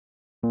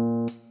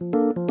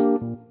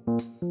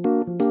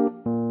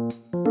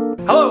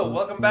Hello,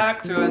 welcome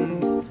back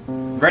to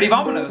Ready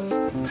Vamonos.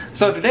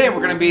 So today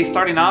we're going to be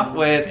starting off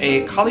with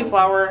a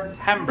cauliflower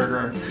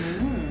hamburger.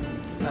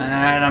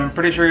 And I'm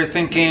pretty sure you're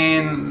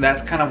thinking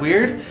that's kind of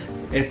weird.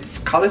 It's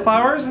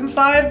cauliflowers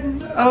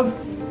inside a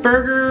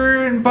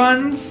burger and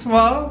buns.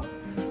 Well,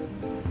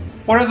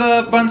 what are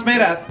the buns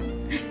made of?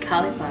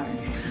 Cauliflower.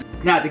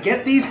 Now to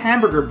get these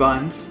hamburger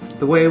buns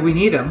the way we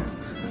need them,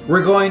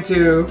 we're going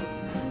to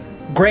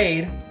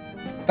grate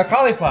the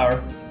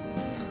cauliflower.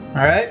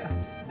 Alright?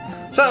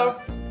 So,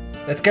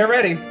 let's get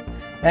ready.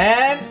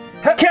 And,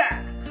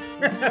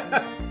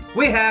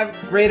 we have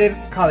grated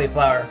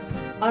cauliflower.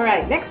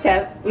 Alright, next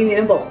step, we need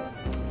a bowl.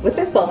 With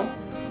this bowl,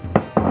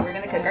 we're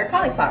gonna cook our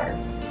cauliflower.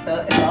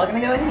 So it's all gonna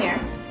go in here.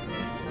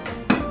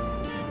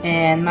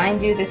 And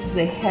mind you, this is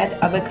the head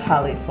of a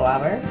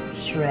cauliflower,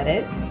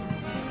 shredded.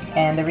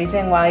 And the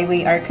reason why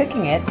we are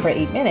cooking it for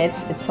 8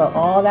 minutes is so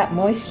all that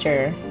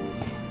moisture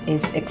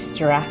is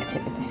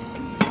extracted.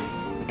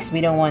 Because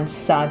we don't want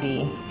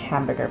soggy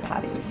hamburger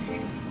patties.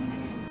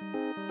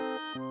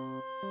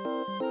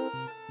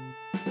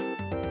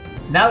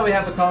 Now that we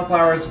have the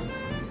cauliflowers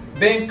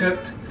being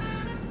cooked,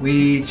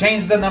 we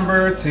changed the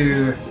number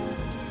to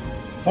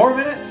 4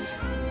 minutes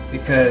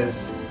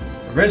because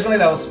originally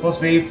that was supposed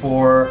to be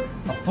for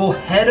a full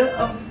head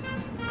of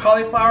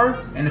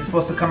cauliflower and it's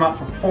supposed to come out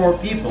for 4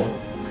 people.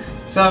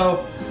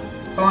 So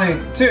it's only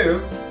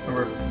 2, so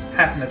we're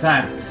half the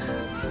time.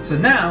 So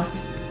now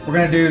we're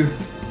gonna do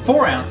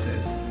 4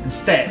 ounces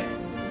instead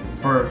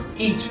for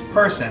each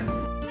person.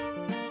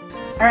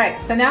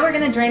 Alright, so now we're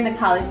gonna drain the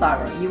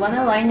cauliflower. You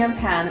wanna line your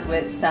pan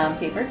with some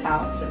paper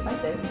towels, just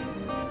like this.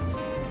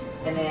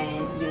 And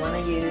then you wanna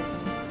use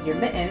your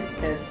mittens,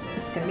 because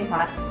it's gonna be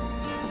hot.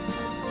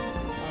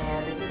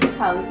 And this is the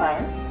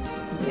cauliflower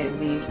that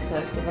we've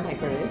cooked in the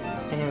microwave.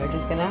 And we're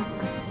just gonna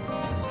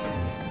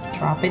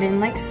drop it in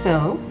like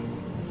so.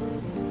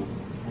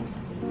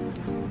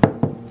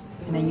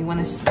 And then you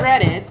wanna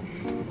spread it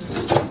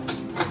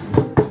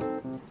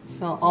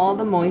so all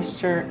the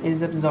moisture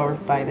is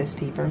absorbed by this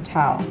paper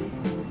towel.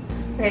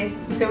 Okay,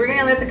 so we're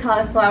gonna let the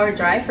cauliflower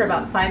dry for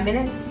about 5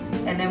 minutes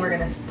and then we're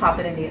gonna pop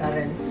it in the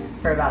oven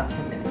for about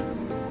 10 minutes.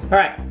 All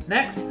right,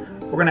 next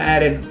we're gonna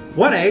add in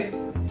 1 egg,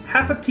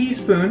 half a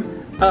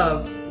teaspoon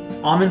of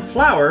almond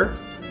flour,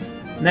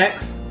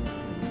 next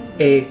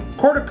a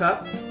 1/4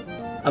 cup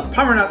of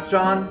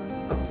Parmesan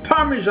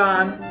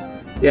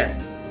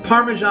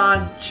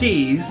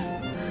cheese.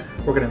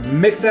 We're gonna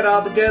mix that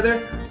all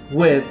together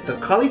with the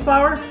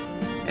cauliflower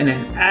and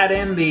then add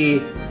in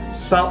the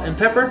salt and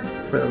pepper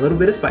for a little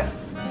bit of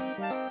spice.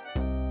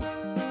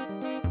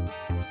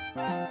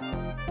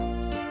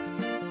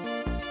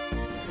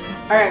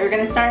 Alright, we're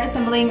going to start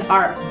assembling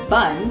our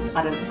buns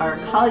out of our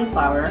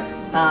cauliflower.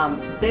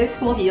 This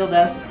will yield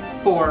us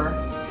 4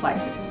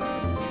 slices.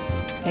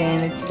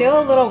 And it's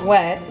still a little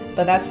wet,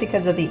 but that's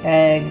because of the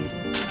egg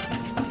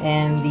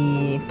and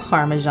the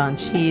Parmesan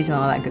cheese and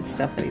all that good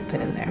stuff that we put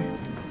in there.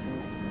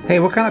 Hey,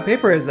 what kind of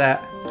paper is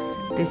that?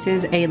 This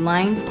is a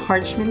lined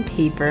parchment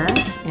paper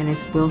and it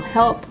will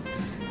help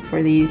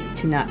for these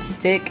to not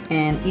stick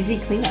and easy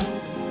cleanup.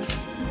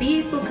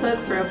 These will cook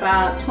for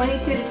about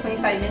 22 to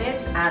 25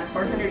 minutes at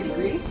 400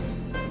 degrees.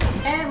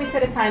 And we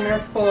set a timer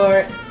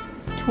for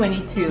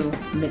 22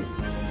 minutes.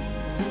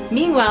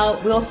 Meanwhile,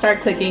 we'll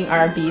start cooking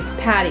our beef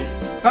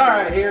patties.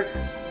 Alright, here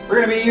we're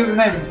gonna be using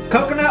them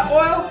coconut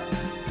oil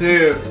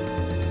to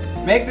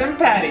make them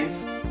patties.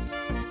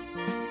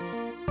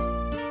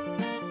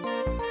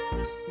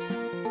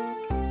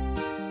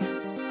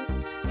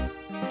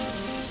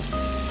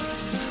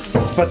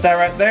 Let's put that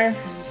right there.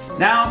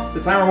 Now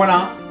the timer went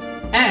off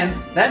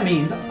and that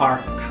means our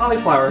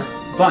cauliflower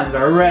buns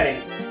are ready.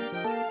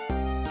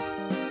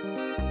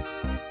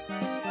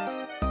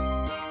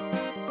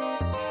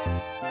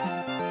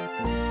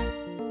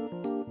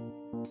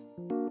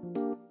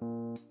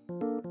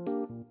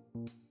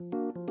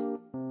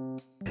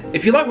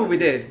 If you like what we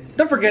did,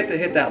 don't forget to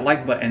hit that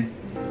like button.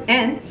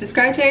 And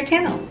subscribe to our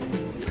channel.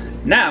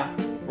 Now,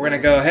 we're gonna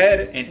go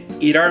ahead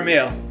and eat our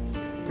meal.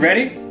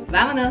 Ready?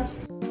 Vamonos!